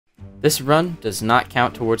This run does not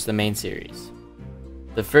count towards the main series.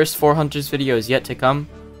 The first 4 Hunters video is yet to come,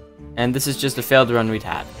 and this is just a failed run we'd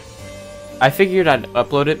had. I figured I'd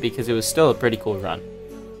upload it because it was still a pretty cool run.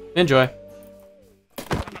 Enjoy.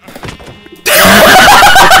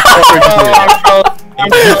 I'm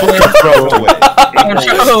trolling.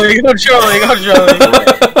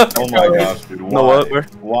 Oh my gosh, dude. Why? No,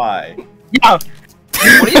 what? Why? Yeah.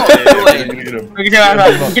 What are you doing? Beat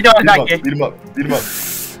him up.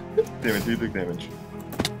 Damage, do big damage.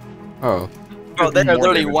 Oh. Bro, they're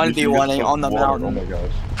literally 1v1ing on the mountain. Oh my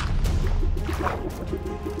gosh.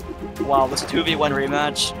 Wow, this 2v1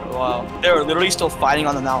 rematch. Wow. They were literally still fighting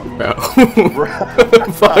on the mountain. Bro.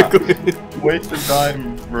 Poglin. Wasted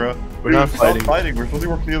time, bro. We're not fighting. We're supposed to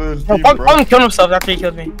work together as a No, team, bro. Poglin killed himself after he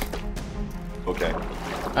killed me. Okay.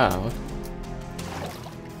 Oh.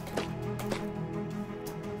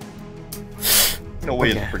 No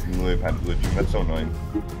way it's freaking live had glitching. That's so annoying.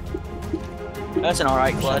 That's an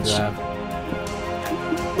alright clutch.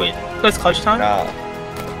 Wait, it's clutch time? Nah.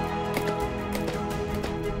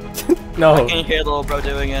 No. I can hear the little bro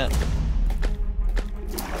doing it.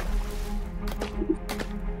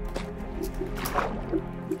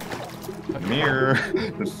 Come here.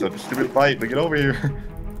 This is such a stupid fight, but get over here.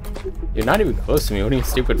 You're not even close to me. What do you mean,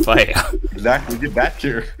 stupid fight? Exactly. Get back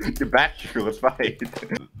here. Get back here. Let's fight.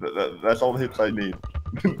 That's all the hits I need.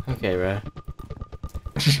 Okay, bro.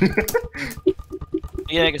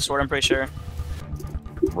 You can make a sword, I'm pretty sure.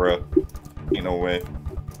 Bruh. Ain't no way.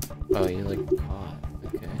 Oh, you like caught.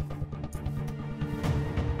 Okay.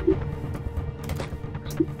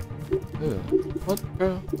 Ooh. What,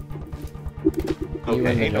 bro? You in Okay, the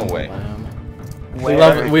ain't no jungle way. biome.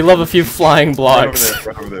 Where? We love a few flying blocks.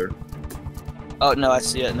 Right over there. Oh no, I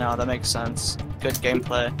see it now. That makes sense. Good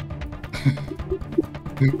gameplay.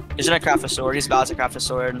 He's gonna craft a sword. He's about to craft a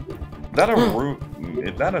sword. Is that a root?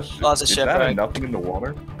 Is that a Oh, it's a is ship, that right? a nothing in the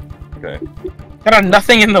water? Okay. Got a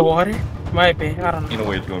nothing in the water? Might be. I don't know. Ain't no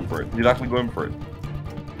way he's going for it. He's actually going for it.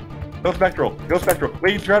 Go Spectral. Go Spectral.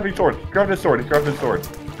 Wait, he's grabbing his sword. Grab his sword. He's grabbing his sword.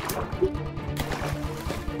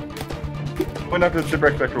 Going after the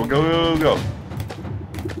shipwreck Spectral. Go, go, go, go.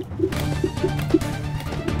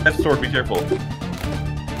 That sword, be careful.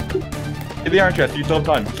 Hit the iron chest, you still have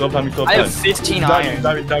time. I have 15 iron.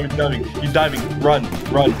 He's diving. Run.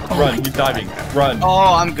 He's diving. Run.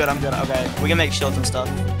 Oh, I'm good. Okay, we can make shields and stuff.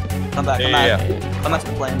 Come back. Come back to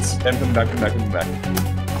the plains. Come back.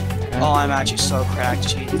 Oh, I'm actually so cracked.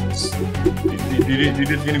 Jesus. You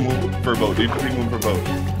just need to move for a boat. Okay,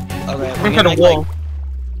 We're we're gonna make wall.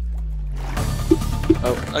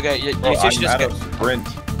 Okay, you Bro, two should just I'm get. out of sprint.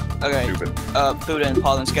 Okay, Stupid. Boodon and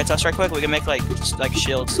Poglin, get to us right quick. We can make like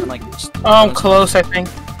shields and like. I'm close, I think.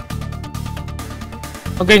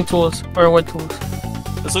 I'm getting tools. Or wood tools.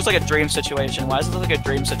 This looks like a dream situation. Why does it look like a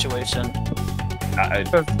dream situation?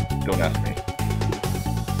 Don't ask me.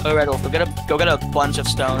 Oh, Red Wolf, go get a bunch of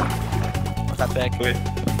stone. What's that big? Wait.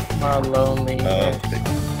 How lonely.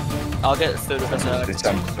 I'll get food with us. This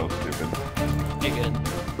sounds so stupid. Be good.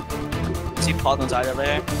 See Poglin's eye over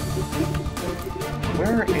there.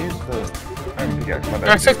 Where is the iron pickaxe? My I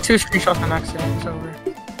bad. took 2 screenshots on accident. It's over.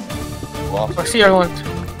 Lost I it. see everyone.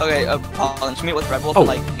 Okay, Poglin, should meet with Red Wolf Oh. and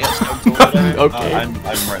like get stone tool or whatever. Okay. I'm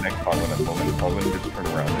right next to Poglin at the moment. Poglin just turn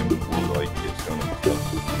around and we'll like get stone and stuff.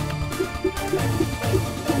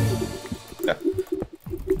 Yeah.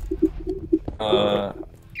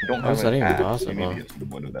 You don't How's have that an even axe. possible? You need to get some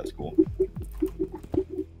wood at that school.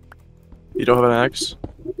 You don't have an axe?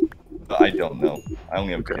 I don't know. I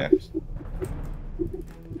only have pickaxe.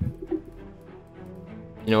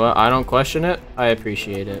 You know what? I don't question it. I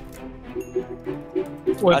appreciate it.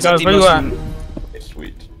 Wait, That's guys, the where you most- at? It's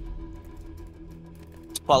sweet.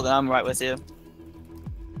 Poglin, I'm right with you.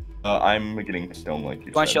 I'm getting stone like you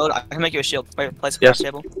You want a said. shield? I can make you a shield. Place a Yes.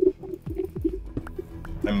 table.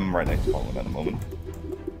 I'm right next to Poglin at the moment.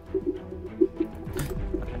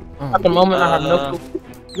 At the moment, I have no clue.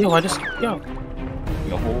 Yo.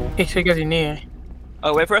 No hole. Hey, so you guys are near.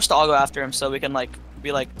 Oh, wait for us to all go after him so we can like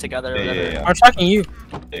be like together or whatever. Yeah. I'm tracking you,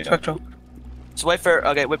 Yeah. Spectral. So wait for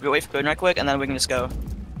wait for Boodon right quick and then we can just go.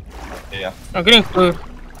 Yeah. I'm getting food.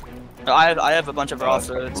 I have a bunch of raw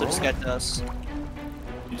food, so just get this.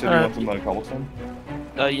 You said you want some cobblestone?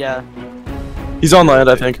 Yeah. He's on land,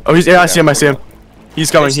 I think. Oh, he's. Yeah, I see him. He's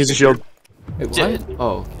coming. He's a shield. Wait, what?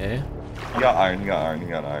 Oh, okay. You got iron.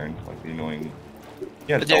 Like the annoying.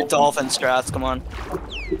 Yeah, Dude, dolphin strats, come on.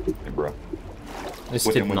 Hey, bro. This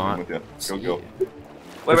With did him, not. Go.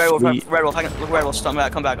 Wait, Red Wolf, Sweet. Red Wolf,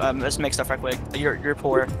 come back. Let's make stuff right quick. You're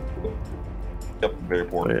poor. Yep, very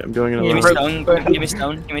poor. Wait, I'm going in. Give me alone.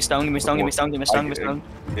 stone, give me stone.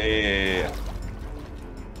 Yeah.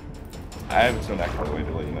 I have a snack by the way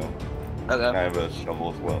to let you know. Okay. I have a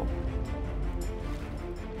shovel as well.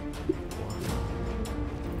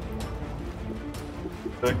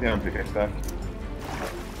 Like the arm pickaxe back.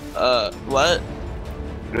 What?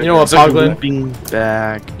 You know what, Poglin? Looping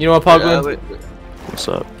back. You know what, Poglin? Wait, What's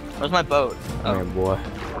up? where's my boat? Oh boy.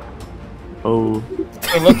 Oh.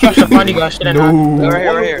 Wait, look, I should find you guys. Should've not. No. Right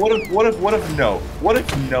here, right here. What if no? What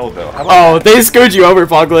if no though? How Oh, about they screwed you over,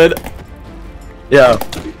 Poglin. Yeah.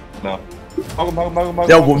 no?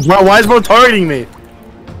 Muggle. Yeah, why is Mo targeting me?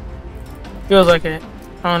 Feels like it.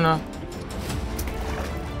 I don't know.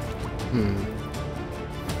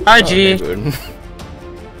 Hi, G.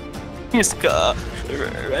 He's got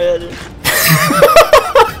red.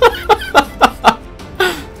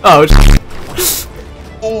 Oh.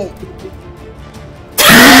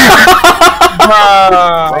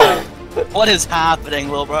 Bruh. What is happening,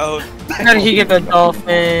 little bro? How did he get the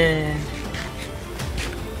dolphin?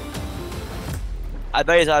 I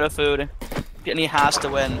bet he's out of food. And he has to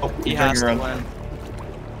win. Oh, He he's has to hanging around. win.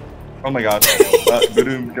 Oh my god.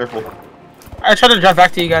 Boodon, be careful. I tried to drive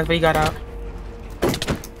back to you guys, but you got out.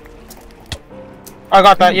 I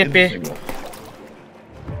got that, yippee.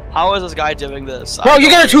 How is this guy doing this? Bro, you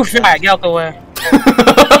get it too fat. Get out the way.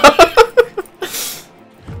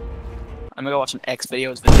 I'm gonna go watch an X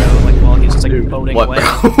videos video, like while he's just like boating What? away.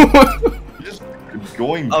 Just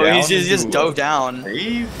going down. Oh, he just into dove a down.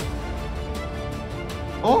 cave?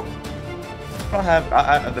 Oh. I don't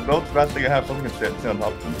have. The boat's the best thing I have. Something to sit on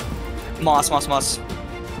top of them. Moss.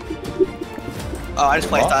 Oh, I just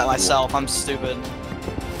placed Moss? that myself. I'm stupid.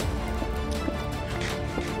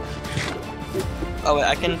 Oh wait,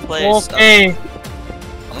 I can place. Okay.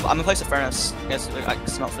 I'm gonna place a furnace. I guess I can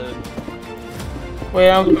smell food. Wait,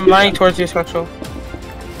 I'm lying towards you, Spectral.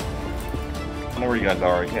 I don't know where you guys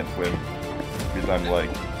are. I can't swim because I'm like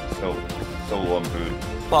so low on food.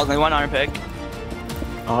 Well, we want iron pick.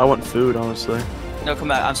 Oh, I want food, honestly. No, come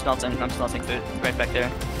back. I'm smelting food. Right back there.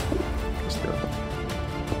 Let's go.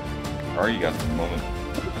 How are you guys at the moment?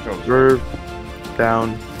 We're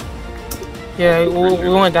down. Yeah, we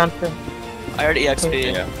went down for. I heard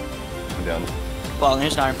EXP. Yeah. I'm down. Well,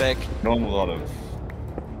 here's an iron pick. No, I'm a lot of.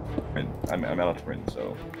 I'm out of sprint,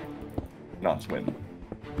 so not swim.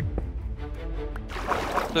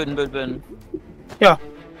 Boodon. Yeah.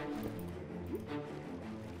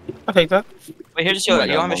 I'll take that. Wait, here's a shield. Oh my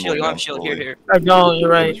You God, want a shield? You want a shield? Holy. Here. I don't, you're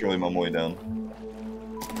right. It's really my way down.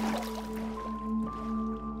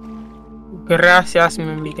 Gracias, mi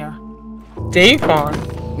amiga. State Farm.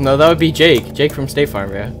 No, that would be Jake. Jake from State Farm,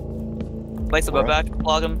 bro. Place the boat back.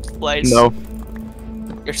 Plug him. Blades. No.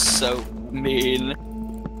 You're so mean.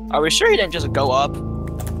 Are we sure he didn't just go up?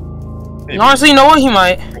 Maybe. Honestly, you know what? He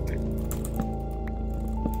might.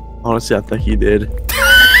 Honestly, I think he did.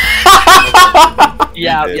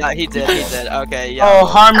 Yeah, did. he did. Okay, yeah. Oh,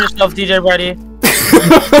 harm yourself, DJ Brady.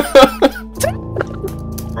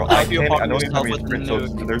 Bro, I feel I don't even yourself have any with sprint, the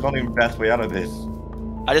so there's not even a fast way out of this.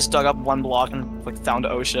 I just dug up one block and like found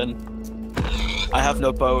ocean. I have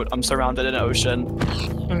no boat. I'm surrounded in ocean.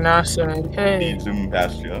 Nasa, hey. Zoom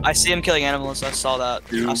past you. I see him killing animals. I saw that.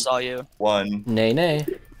 I saw you. 1. Nay.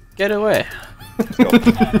 Get away. Let's go.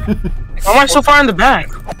 Why am I so far in the back?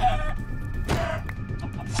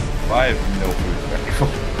 I have no food.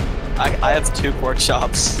 I have 2 pork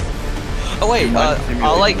chops. Oh wait, You might see me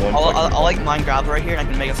I'll like like one fucking I'll like mine gravel right here and I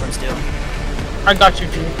can make a furnace too. I got you,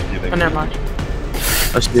 G. think- Oh, never mind.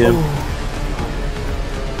 I see him.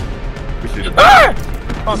 We should have. Ah!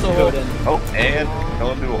 Also, Boodon. Oh, and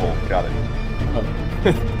fell into a hole. Got it.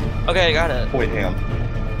 Okay, I got it. Oh, wait, hang on.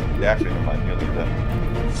 Yeah, actually, never mind. You don't need that.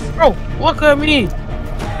 bro, look at me.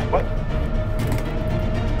 What?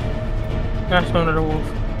 That's another wolf.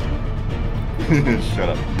 Shut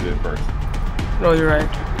up. You did it first. No, you're right.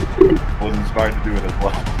 I was inspired to do it as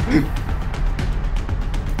well.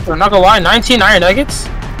 I'm not gonna lie, 19 iron nuggets?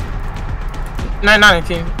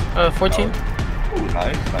 19, 14. Ooh,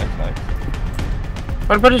 nice.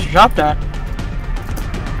 What about just drop that?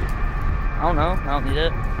 I don't know. I don't need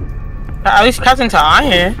it. At least cast into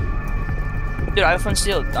iron. Dude, I have fun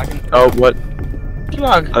steel. I can. Oh, what?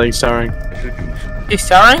 Plug. I think souring. He's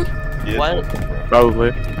souring? Yeah, What?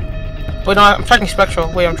 Probably. Wait, no, I'm tracking spectral.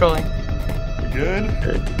 Wait, I'm trolling. Good.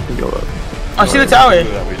 Okay, you can go up. I see the tower. He's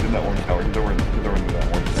that way. He's in that orange tower. He's over in that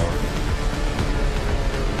orange tower.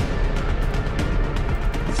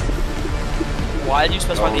 Why did you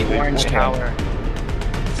specify Oh, the they orange pulled tower?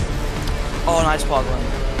 Oh, nice Poglin.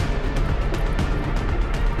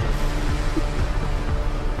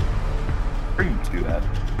 Or you can just do that.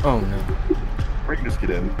 Oh no. Or you can just get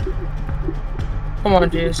in. Come on,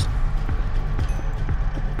 jeez.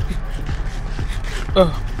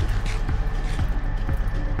 Ugh.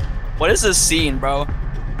 What is this scene, bro?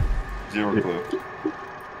 Zero clue.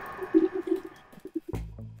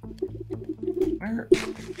 Where?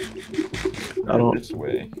 I don't- This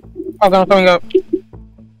way. Oh, I'm coming up.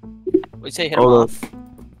 We say hit him Hold up. off.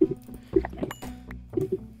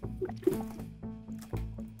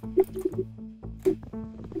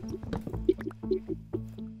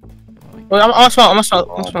 Wait, I'm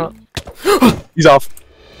smart. He's off.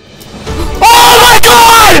 Oh my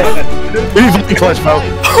god! MVP clutch, bro.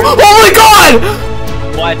 Oh my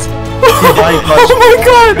god! What? Oh my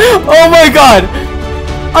god! Oh my god!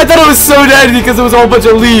 I thought it was so dead because it was a whole bunch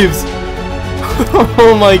of leaves.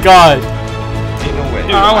 Oh my god! Ain't no way.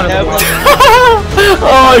 Dude, I wanna have, go. like,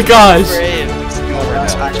 Oh my gosh! graves.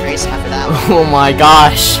 Scotch race after that one. Oh my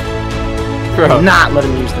gosh! Bro. Not let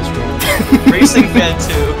him use this room. Racing fan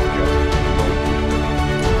 2.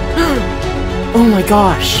 Oh my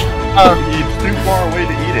gosh! He's too far away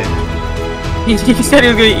to eat it. He said he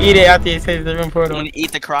was gonna eat it after he said the room I'm portal. gonna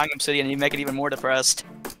eat the crying obsidian and you make it even more depressed.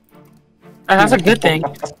 That's a good thing.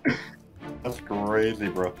 That's crazy,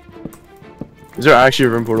 bro. Is there actually a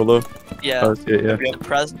room portal though? Yeah. Oh, yeah.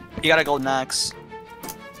 Depressed. You got a golden axe.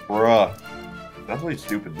 Bruh. That's really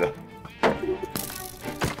stupid, though.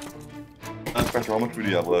 Spencer, how much food do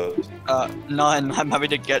you have left? None. I'm having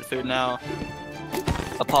to get food now.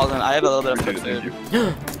 Poglin, I have a little bit of cooked Thank food.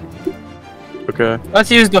 you. Okay.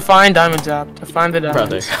 Let's use define diamond job to find the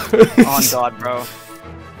diamonds. Brother. On God, bro.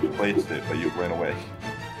 You placed it, but you ran away.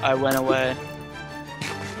 I went away.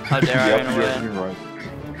 How dare I Yep, run you away? run.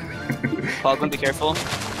 Poglin, be careful.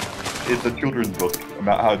 It's a children's book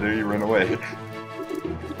about how dare you run away.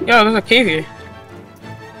 Yo, there's a cave here.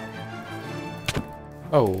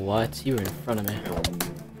 Oh, what? You were in front of me.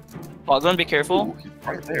 Poglin, be careful. Ooh, he's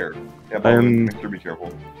right there. Yeah, but make sure to be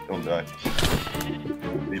careful. Don't die.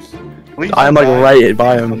 Please. Please I am don't like die. right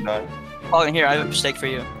by Don't him. die. Poglin, here, I have a steak for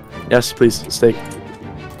you. Yes, please. Steak.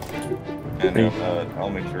 And I'll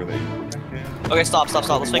make sure they protect it. Okay, stop.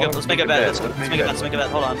 Let's make a bet. Let's make a bet.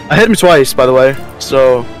 Hold on. I hit him twice, by the way.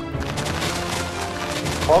 So.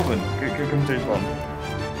 Poglin, come take one.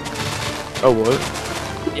 Oh,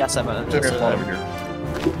 what? Yes, I'm a. Take a spawn over here.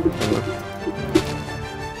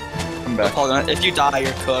 Come back. Poglin, if you die,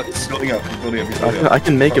 you're cooked. He's building up. He's building up. He's building up. I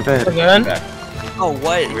can make a bed. Again? Back. Oh, what?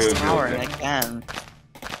 Wait, It's towering again.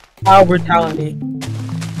 Our brutality.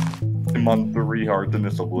 I'm on 3 hearts and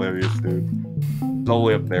it's hilarious, dude. He's all the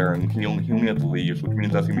way up there and he only has leaves, which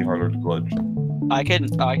means that's gonna be harder to clutch. I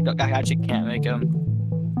actually can't make him.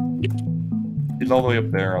 He's all the way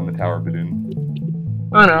up there on the tower, Boodon.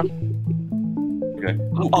 Oh no. Okay.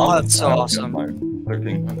 Oh, that's so awesome.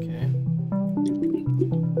 13. Okay.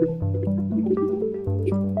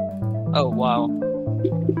 Oh, wow.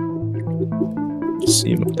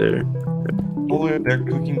 See him up there. All the way up there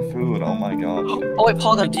cooking food, oh my gosh. Oh, wait,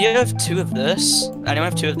 Poglin, do you have 2 of this? Anyone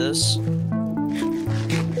have 2 of this?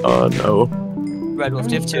 No. Red Wolf,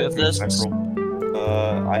 do you have 2 of this?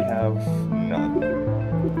 I have none.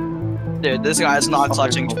 Dude, this guy's not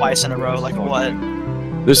clutching twice in a row, like what?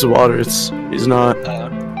 This is water. He's not.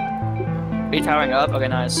 Are you towering up? Okay,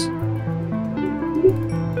 nice.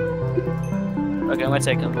 Okay, I'm gonna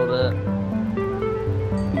take him a little bit.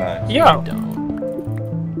 Nice. Yo.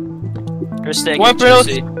 Your steak What, is bro?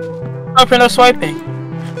 juicy. Open no swiping.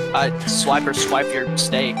 Swipe your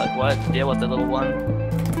steak, like what? Deal with the little one.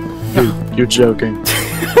 Dude, you're joking.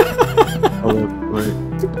 Oh, wait.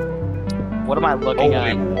 What am I looking Holy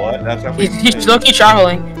at? what? That's actually He's insane. low-key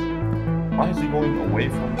traveling. Why is he going away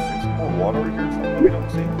from there's more water over here or something that we don't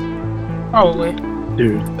see? Probably.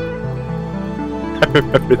 Dude. I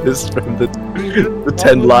remember this from the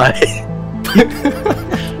 10 lie.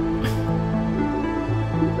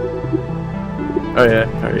 Oh yeah.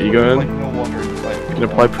 Alright, you Like going? no water. Like, You can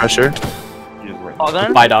apply pressure. He is right. Oh,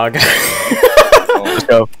 then? Bye, dog. Oh, Let's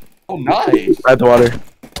go. oh, nice. Ride the water.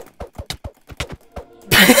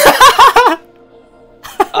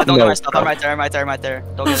 Don't No. get my stuff. I'm right there.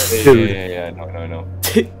 Don't get it. Dude. Yeah, no.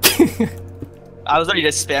 I was ready to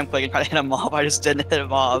spam click and try to hit him off. I just didn't hit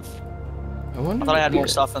him off. I I thought I had more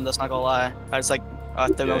stuff than this, not gonna lie. I just like,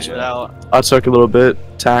 threw most of it out. I took a little bit.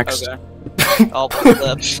 Taxed. Okay. I'll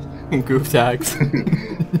flip. Goof tags.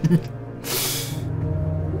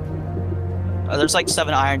 There's like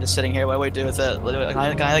 7 iron just sitting here. What do we do with it? Can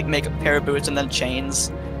I like make a pair of boots and then chains?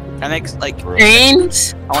 Can I make like?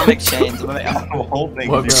 Chains? I want to make chains. I'm gonna make, The whole thing.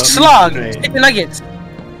 What, bro? Slug! Chicken nuggets!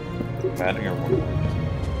 Imagine everyone.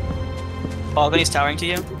 Poglin, he's towering to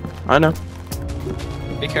you. I know.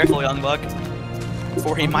 Be careful, young buck.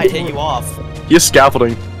 Before he might hit you off. He has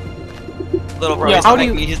scaffolding. Little bro, Yeah, he's, how not do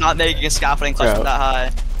you- making, he's not making a scaffolding clutch Bro. that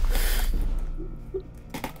high.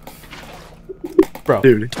 Bro.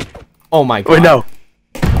 Dude. Oh my god. Wait, no.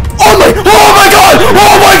 Oh my god! Oh my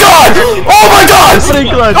god! Oh my god! Oh my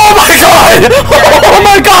god! Oh my god! Oh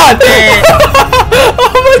my god!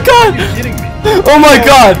 Oh my god! Oh my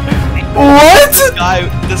god! What?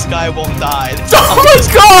 This guy won't die. Oh my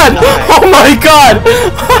god! Oh my god!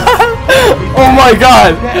 Oh my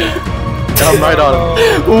god! I'm right on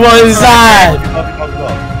him. What is that?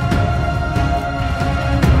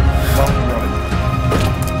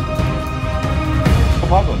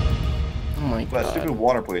 Poglin. Oh my That stupid god.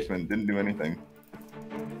 water placement didn't do anything.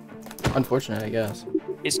 Unfortunate, I guess.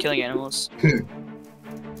 He's killing animals.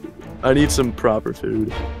 I need some proper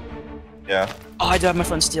food. Yeah. Oh, I do have my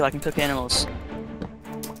friend Steel. I can cook animals.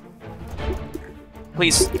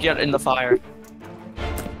 Please get in the fire.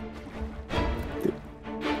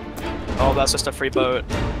 Oh, that's just a free boat.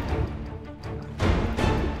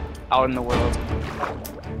 Out in the world.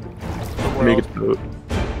 Let me get the boat.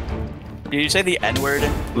 Did you say the N-word?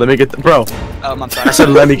 Let me get the bro. I'm I sorry. said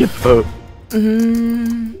let me get the boat.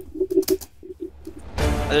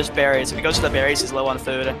 There's berries. If he goes to the berries, he's low on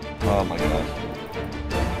food. Oh my gosh.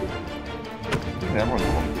 Everyone's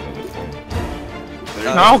going to at this point.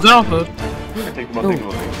 No, I'll go on food. Take them up, take them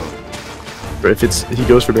up, take them up. But if it's he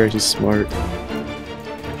goes for berries, he's smart.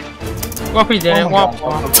 Well, he didn't. Oh my Womp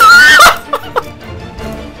gosh. womp.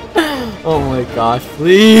 Oh my gosh,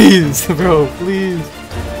 please, bro, please.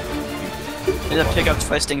 He's gonna pick up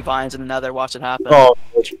twisting vines in the nether. Watch it happen. Oh,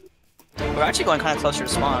 We're actually going kind of closer to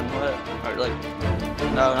spawn. What? Or like,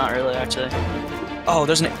 no, not really actually. Oh,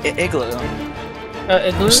 there's an igloo. Igloo?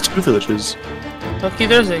 there's 2 villages. Okay,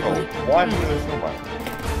 there's Oh, igloo. why do this so much?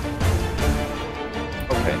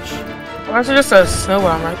 Okay. Why is there just a snow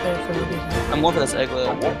bomb right there for me? I'm going for this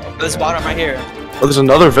igloo. This bottom right here. Oh, there's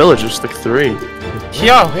another village. There's like 3.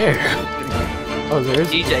 Yo! Where? Oh, there's.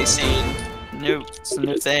 DJ scene. It's a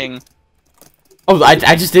new thing. Oh, I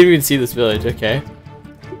just didn't even see this village. Okay.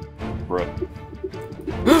 Bruh.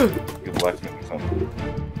 Good blacksmith or something.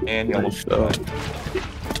 And he almost died.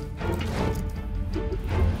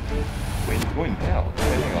 Wait, he's going down. Okay,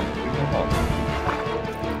 hang on. He's going up.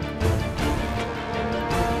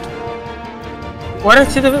 Why did I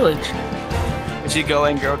see the village? Is you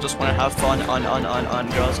going? Girls just want to have fun.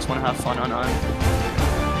 Girls just want to have fun. I'm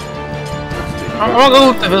gonna go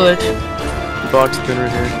with the village. The box pin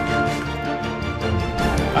right here.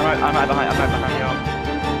 I'm right behind you.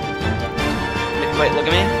 Wait, look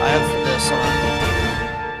at me. I have this on.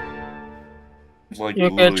 It's like You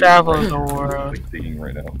can literally travel right the now. world. Like digging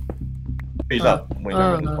right now. He's up. Wait,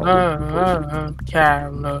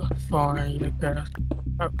 California girls.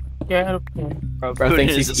 Bro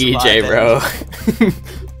thinks he's Putin is EJ, vibing. bro.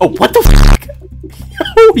 Oh, what the fuck?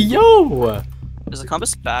 Yo! Is the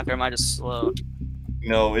compass back or am I just slow?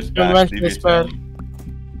 No, it's Your back. rent DJ's is bad. down.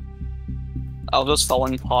 I'll just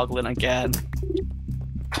following Poglin again.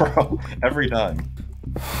 Bro, every time.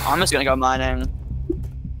 I'm just gonna go mining.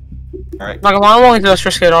 Alright. Like, I'm willing to just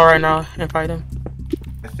risk it all right now and fight him.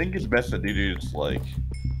 I think it's best that DD is like.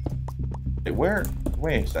 Wait,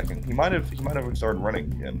 wait a second. He might have started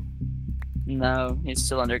running again. No, he's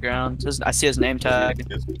still underground. I see his name tag.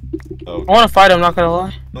 Oh, I wanna fight him, not gonna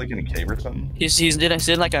lie. like in a cave or something? He's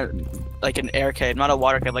in like an air cave, not a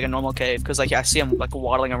water cave, like a normal cave. Cause like I see him like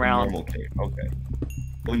waddling around. Normal cave, okay.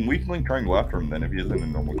 Well, we can like try and go after him then if he is in a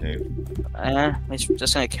normal cave. He's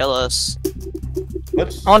just gonna kill us.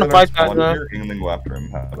 Let's I wanna set our fight that spawn guy. here and then go after him.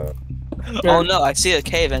 How about Oh no, I see a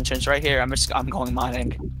cave entrance right here. I'm going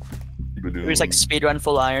mining. Boodon? We just like speedrun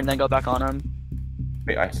full iron, then go back on him.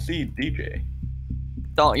 Wait, I see DJ.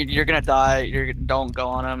 You're gonna die. Don't go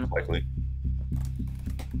on him. Likely.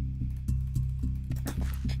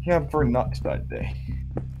 Yeah, I'm for nuts that day.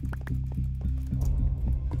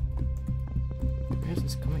 Where is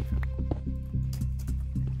this coming from?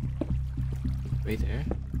 Right there?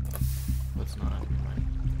 Oh, it's not. Never mind.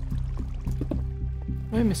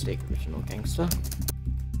 My mistake, original gangsta.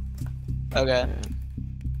 Okay.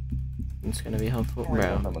 It's gonna be helpful, Oh, I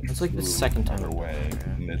don't have bro. much It's like the food second time. underway,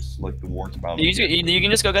 and it's like the war's about. You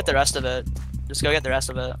can just go get the rest of it. Just go get the rest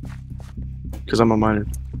of it. Because I'm a miner.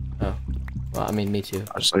 Well, I mean, me too.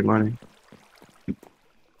 I just like mining.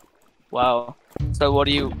 Wow. So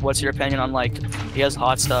what's your opinion on like he has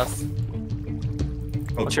hot stuff?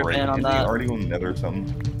 Oh, What's your great. opinion on Is that? he already going nether or something?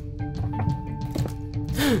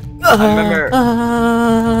 I remember.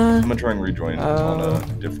 I'm gonna try and rejoin on a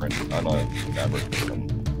fabric system.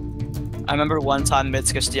 I remember one time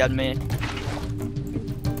Mitsuka DM'd me.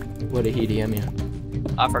 What did he DM you?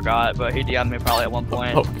 I forgot, but he DM'd me probably at one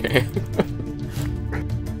point. Okay.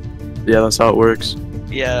 Yeah, that's how it works.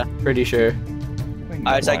 Yeah. Pretty sure.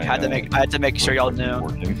 I just like had to make sure y'all knew.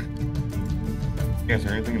 Can't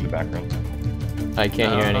hear anything in the background. I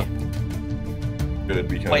can't hear any. Good,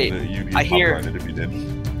 because Wait, you'd I hear- copyrighted if you did.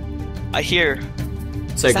 I hear.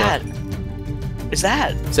 Sigma. Is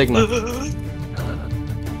that? Sigma.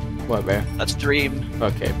 What, bear? That's Dream.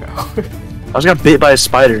 Okay, bro. I just got bit by a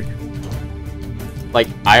spider. Like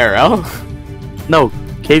IRL? No,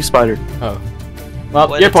 cave spider. Oh. Well,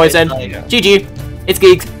 What you're did it taste poisoned. like? Yeah. GG. It's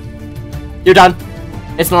geeked. You're done.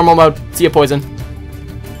 It's normal mode. See you poison.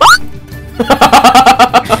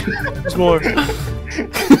 There's more.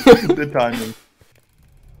 The timing.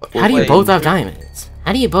 How do you Wait. both have diamonds?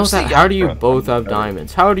 How do you both Who's the have? How do you young- both have better.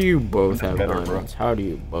 diamonds? How do you both have Better, bro. diamonds? How do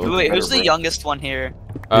you both? Wait, who's better, the bro. youngest one here?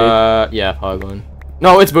 Yeah, Poglin.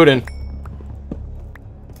 No, it's Boodon.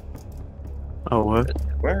 Oh, what?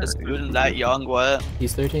 Where? Is Boodon that young? What?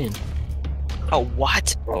 He's 13. Oh,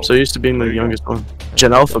 what? Oh, So used to being the there you go. youngest one.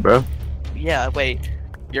 Gen Alpha, bro. Yeah, wait.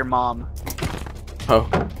 Your mom. Oh,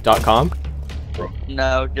 .com?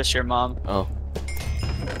 No, just your mom. Oh.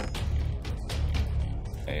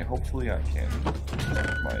 Hey, hopefully I can.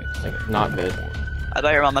 Like, not good. I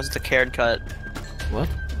thought your mom has a Karen cut. What?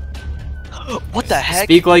 What the heck?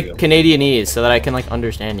 Speak like Canadianese so that I can like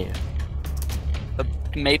understand you. The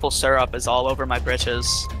maple syrup is all over my britches.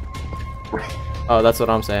 Oh, that's what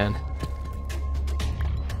I'm saying.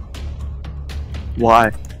 Why?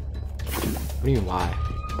 What do you mean why?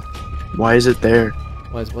 Why is it there?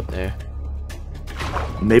 Why is what there?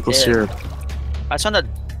 Maple Yeah. syrup. I found a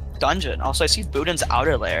dungeon. Also, I see Boodon's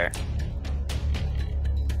outer lair.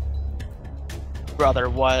 Brother,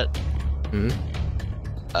 what? Hmm?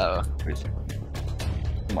 Oh. Wait a second.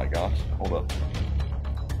 Oh my gosh, hold up.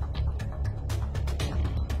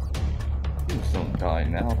 Please don't die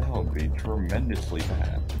now, that would be tremendously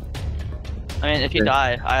bad. I mean, if you Okay.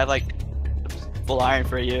 die, I have like full iron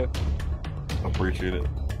for you. Appreciate it.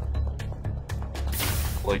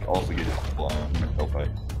 Like, also get it blind. Okay.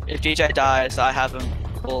 If DJ dies, I have him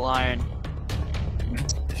full iron.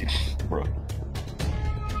 Bro.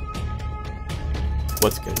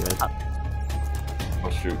 What's good, Red? Oh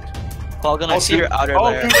shoot. Poglin, I Oh, see shoot. your outer Oh,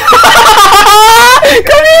 lair. shoot.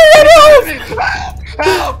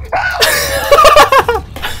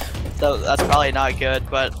 So that's probably not good,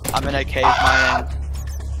 but I'm in a cave mining.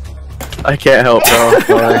 I can't help, bro.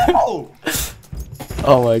 Sorry. Oh!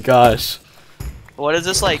 Oh my gosh. What is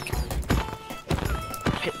this like?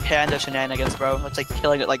 Panda shenanigans, bro. It's like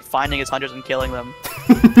killing it, like finding his hunters and killing them.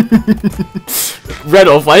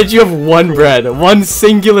 Redolf, why did you have one bread? One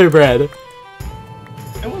singular bread? It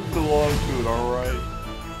was the long food, alright.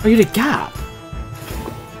 Oh, you did gap.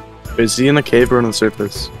 Is he in the cave or on the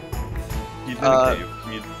surface? He's in a cave.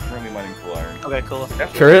 He's currently mining full iron. Okay, cool.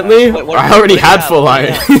 That's Currently? Wait, what- I already what do you had have? full What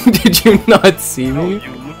iron. do you Did you not see No, me?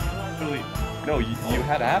 you literally. No, you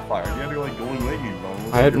had half iron. You had your like golden leggings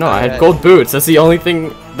on. I had gold boots. That's the only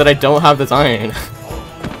thing that I don't have that's iron.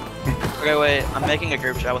 Okay, wait. I'm making a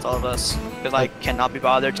group chat with all of us because I cannot be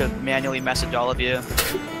bothered to manually message all of you.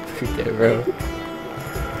 Okay, bro.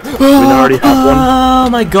 We already have one. Oh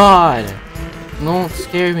my god! Don't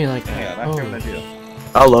scare me like Yeah, that. that's Oh. a good idea.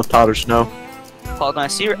 I love powder snow. Poglin, I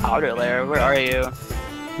see your outer lair. Where are you?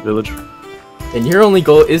 Village. And your only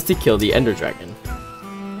goal is to kill the Ender Dragon.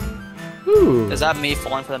 Ooh. Is that me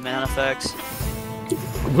falling for the man effects?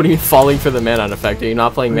 What do you mean falling for the Manhunt effect? Are you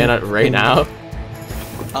not playing Manhunt right now?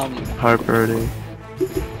 High priority.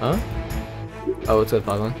 Huh? Oh, what's up,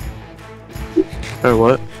 Poglin? Or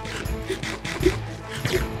what?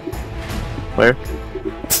 Where?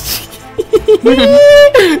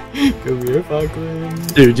 Come here,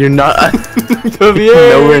 Poglin. Dude, you're not Come here.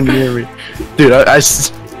 nowhere near me. Dude,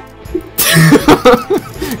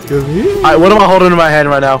 Come here. what am I holding in my hand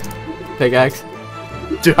right now? Pickaxe.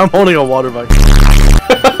 Dude, I'm holding a water bucket.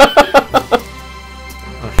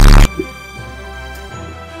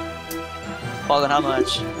 Poglin, how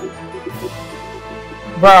much?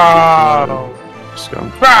 Bro. Scum.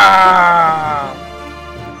 Bro.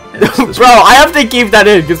 Bro, I have to keep that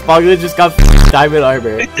in because Poglin just got diamond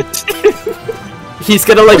armor. He's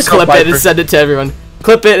gonna like What's up, clip it and Piper? send it to everyone.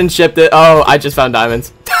 Clip it and shipped it. Oh, I just found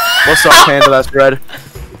diamonds. What's up, Panda? That's red.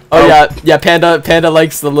 Oh yeah, Panda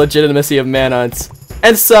likes the legitimacy of manhunts.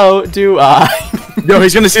 And so do I. Yo,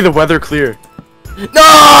 he's gonna see the weather clear. No!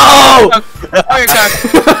 I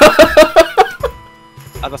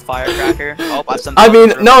have a firecracker. Oh, I have some. I mean,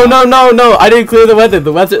 no, I didn't clear the weather.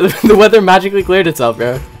 The weather magically cleared itself,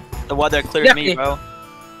 bro. The weather cleared me, Yeah. bro.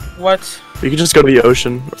 What? You can just go to the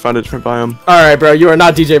ocean or find a different biome. Alright, bro, you are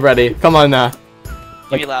not DJ ready. Come on now.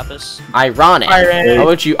 Give me lapis. Ironic. Iron. How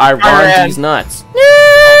about you iron Iron. these nuts?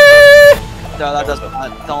 No, that doesn't.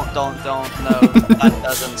 Don't. No, that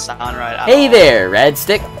doesn't sound right. At Hey all. there, Red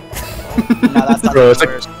Stick. No, that's not Bro, the it's like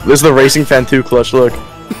worst. this is the Racing Fan 2 clutch. Look.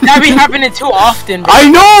 That be happening too often, bro. I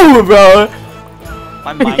know, bro.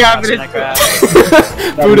 My Yeah, Minecraft's but gonna it's-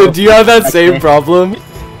 crash. Buddha, do you have that same problem?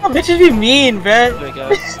 Oh, bitches be mean, bro. There we go.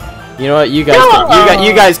 You know what? You guys,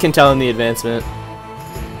 you guys can tell in the advancement.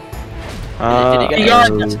 Did you get You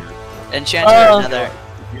got- Enchanter or Nether?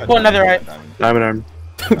 Pull another right. Diamond arm.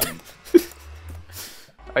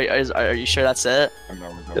 Are you sure that's it?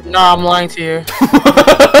 No, I'm lying to you.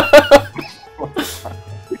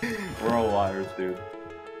 We're all liars, dude.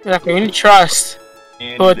 Exactly, we need trust.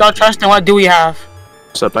 And But without trust, then what do we have?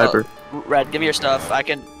 What's up, Piper? Red, give me your stuff. I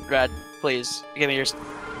can. Red, please. Give me your stuff.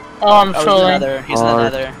 Oh, I'm Oh, he's in the trolling. Nether. He's in the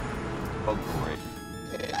Nether. Oh, great.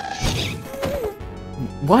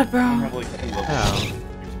 What, I bro? have like 2 levels. Oh.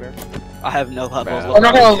 Spare? I have no levels. Bro. Oh, no,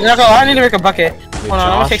 I need to make a bucket. Hold on, I'm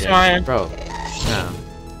gonna take some iron. Bro. No.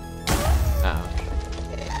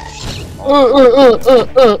 Oh.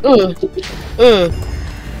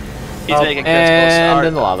 He's making critical And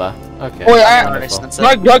in start. the lava. Okay. Wait,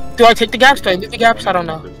 wonderful. do I take the gaps? Do I leave the gaps? I don't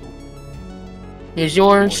know. Here's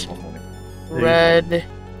yours. Red.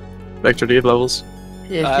 Vector, do you have levels?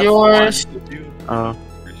 Here's yours.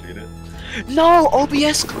 Appreciate it. No,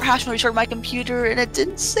 OBS crashed when I restarted my computer and it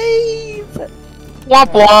didn't save.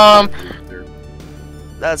 Womp womp.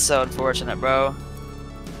 That's so unfortunate, bro.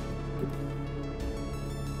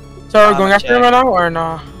 So we're I'm going gonna after him check. right now, or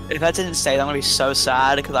no? If that didn't save, I'm gonna be so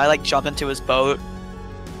sad because I like jumped into his boat.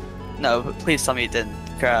 No, please tell me it didn't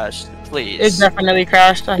crash. Please. It definitely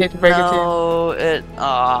crashed. I hate to break it to you.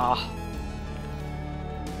 No,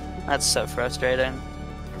 that's so frustrating.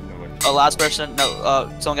 Oh, last person. No,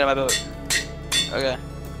 someone get on my boat. Okay.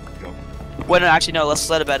 Go. Wait, no, actually, no. Let's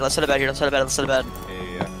set a bed. Let's set a bed here. Let's set a bed. Let's set a bed.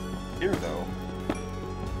 Here though.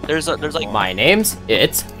 There's like. My name's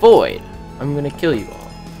It's Void. I'm gonna kill you all.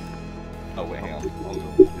 Oh wait, hang on. I'll go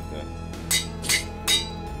get that.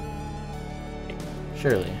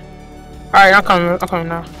 Surely. Alright, I'm coming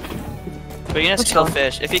now. But you can just kill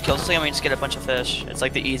fish. If he kills something, we can just get a bunch of fish. It's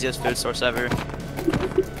like the easiest food source ever.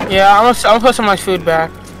 Yeah, I'm gonna put some of my food back.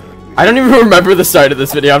 I don't even remember the start of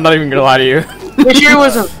this video. I'm not even gonna lie to you. This year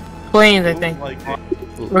was planes, I think. Like,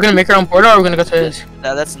 We're gonna make our own border, or we're gonna go to his.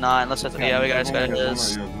 No, that's not. Unless it's, yeah, we gotta just go to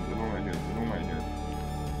There's his. one right here. There's one right here.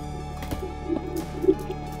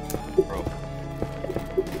 Bro.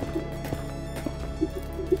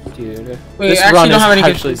 Dude. Wait, This actually run don't is have any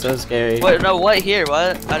good actually food. so scary. Wait, no, what here?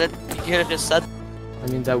 What? I did. You could have just said. I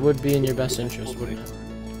mean, that would be in your best interest, wouldn't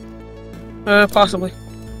it? Possibly.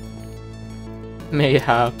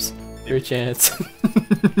 Mayhaps. Your chance.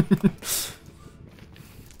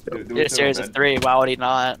 Did a series of 3. Why would he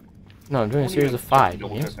not? No, I'm doing a series of 5.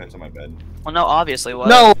 Double Yes? on my bed. Well, no, obviously. What?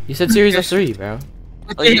 No. You said series of 3, bro.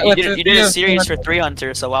 Well, you did a series for 3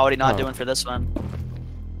 Hunters, so why would he not Oh. do one for this one?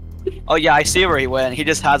 Oh yeah, I see where he went. He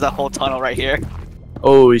just has a whole tunnel right here.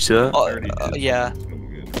 Oh, you see that? Oh, yeah.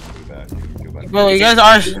 Well, you guys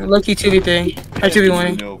are lucky 2v thing. Or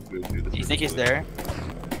 2v1. Do you think he's there?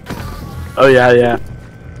 Oh yeah, yeah.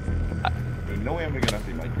 No way I'm gonna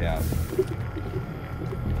empty my gas.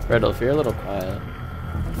 Riddle, if you're a little quiet.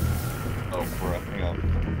 Oh, bro, hang on.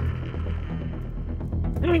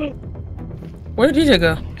 Where did DJ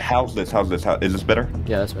go? How's this? How's this? Is this better?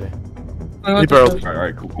 Yeah, that's better. Hey, bro.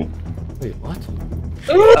 Alright, cool. Wait, what?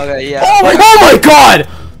 Okay, yeah. Oh my god!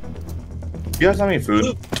 You guys have any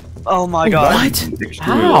food? Oh my god. What?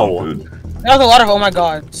 Extremely How? low food. That was a lot of oh my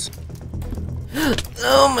gods.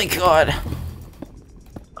 Oh my god.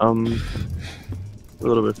 A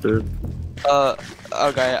little bit food.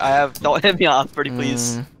 Okay, I have. Don't hit me off, pretty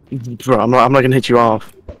please. Bro, I'm not gonna hit you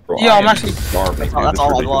off. Bro, Yeah, I I'm am actually- starving, dude. That's This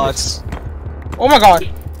all is my ridiculous. blocks. Oh my god.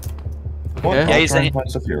 What? Okay. Yeah, he's trying in- to find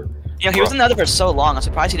stuff here. You know, he was in the other for so long. I'm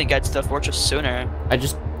surprised he didn't get to the fortress sooner. I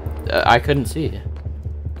just... I couldn't see.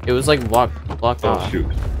 It was like blocked Oh off. shoot.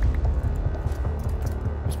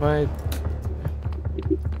 Where's my...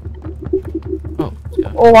 Oh, let's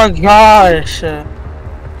go. Oh my gosh. Oh my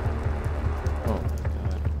god.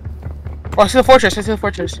 Oh, I see the fortress. I see the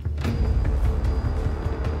fortress.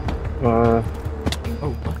 Oh,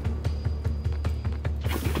 what?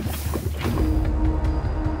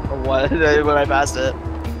 What? When I passed it.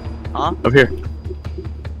 Huh? Up here.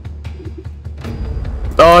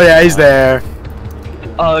 Oh yeah, he's there.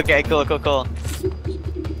 Oh, okay, cool, cool, cool.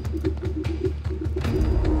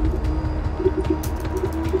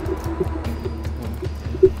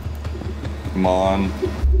 Come on.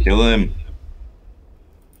 Kill him.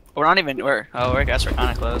 We're not even. I guess we're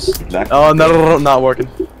kind of close. Exactly. Oh no, not working.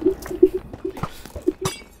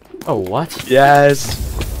 Oh, what? Yes.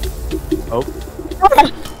 Oh,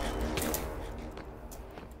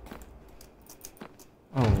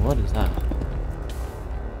 Oh what is that?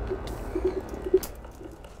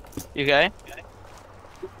 You okay?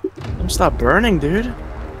 Don't stop burning, dude.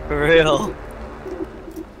 For real.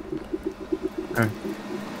 Alright.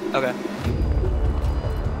 Okay.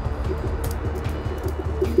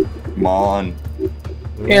 Come on.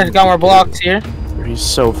 Yeah, got more blocks here. He's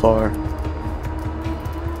so far.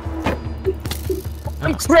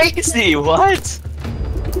 I'm crazy. What?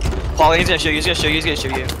 Poglin, he's gonna shoot you. He's gonna shoot you. He's gonna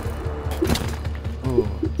shoot you. Ooh.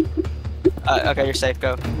 Okay, you're safe.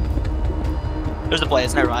 Go. There's a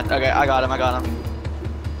blaze. Never mind. Okay, I got him. I got him.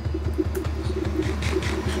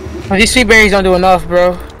 Oh, these sweet berries don't do enough,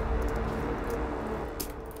 bro.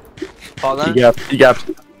 Poglin. You gapped.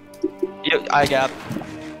 I gap.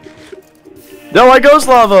 No, I ghost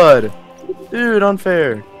lava! Dude,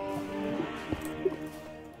 unfair.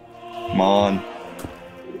 Come on.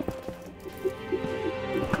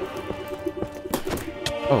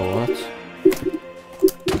 Oh, what?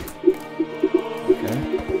 Okay.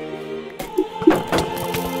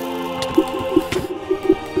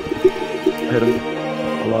 I hit him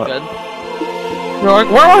a lot. Good. Bro, like,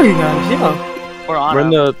 where are you guys? Yeah. We're on. We're in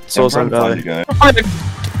the Soul I'm trying Sun to find you Valley.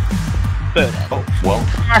 guys. Oh, well.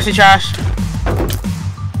 Actually, trash.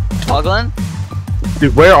 Poglin.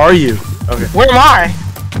 Dude, where are you? Okay. Where am I?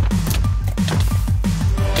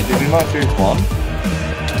 Did you not see your spawn?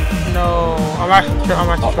 No, I'm actually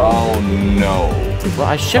Oh no. Well,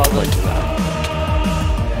 I shift like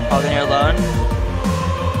that. Poglin, you're alone.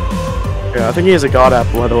 Yeah, I think he has a god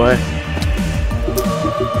apple, by the way.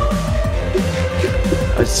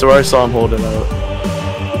 I swear I saw him hold it out.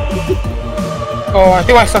 Oh, I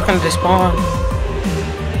think I stuck in the spawn.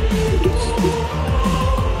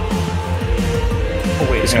 Oh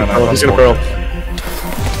wait, He's hang gonna on, pearl. He's gonna pearl.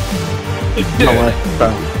 No way.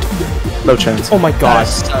 Bro. No chance. Oh my god.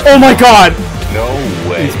 Sorry. Oh my god! No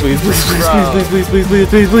way. Please, please, please, Bro. please, please, please, please,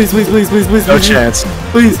 please, please, please, please, please, please, No please, chance.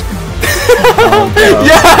 please. Oh, no.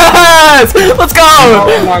 Yes! Let's go!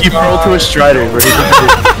 Oh my He pearled to a god. strider, bro.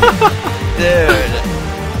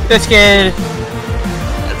 Dude. This kid.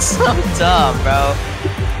 That's so dumb, bro.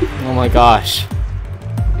 Oh my gosh.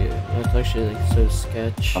 Yeah, that's actually like so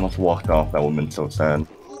sketch. I almost walked off. That would have been so sad.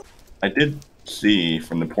 I did see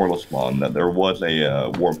from the portal spawn that there was a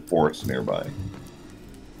warp forest nearby.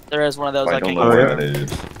 There is one of those But I like. don't know where that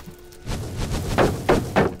is.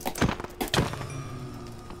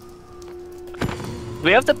 Do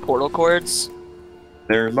we have the portal cords?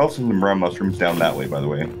 There's also some brown mushrooms down that way, by the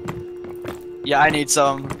way. Yeah, I need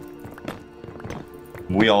some.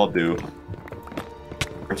 We all do.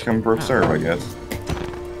 First come, first serve, I guess.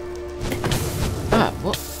 Ah,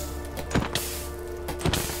 what?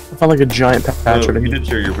 I felt like a giant So, patch. you did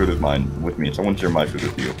share your food with me, so I want to share my food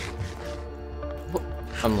with you.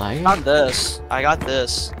 I'm lagging? Not this. I got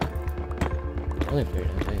this. Really weird,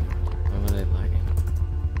 I think. Why was I lagging?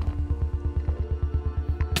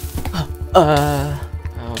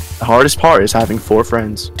 Ow. The hardest part is having 4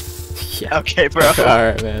 friends. Yeah. Okay, bro.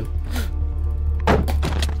 Alright, man.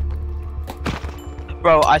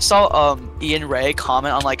 Bro, I saw Ian Ray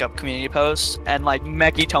comment on like a community post, and like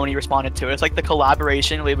Mecky Tony responded to it. It's like the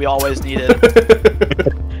collaboration we always needed.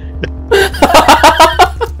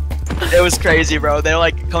 It was crazy, bro. They were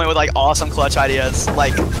like coming with like awesome clutch ideas.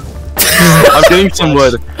 Like, I'm getting some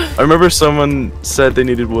wood. I remember someone said they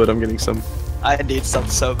needed wood. I'm getting some. I need some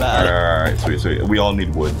so bad. Alright, sweet, sweet. We all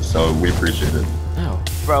need wood, so we appreciate it. Ow.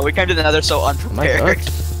 Bro, we came to the nether so Am I unprepared.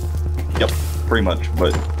 cooked? Yep, pretty much,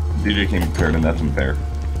 but DJ came prepared and that's unfair.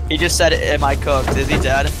 He just said, am I cooked? Is he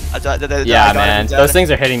dead? Yeah, man. Those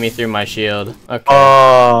things are hitting me through my shield. Okay.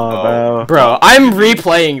 Oh, bro. Bro, I'm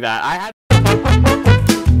replaying that. I had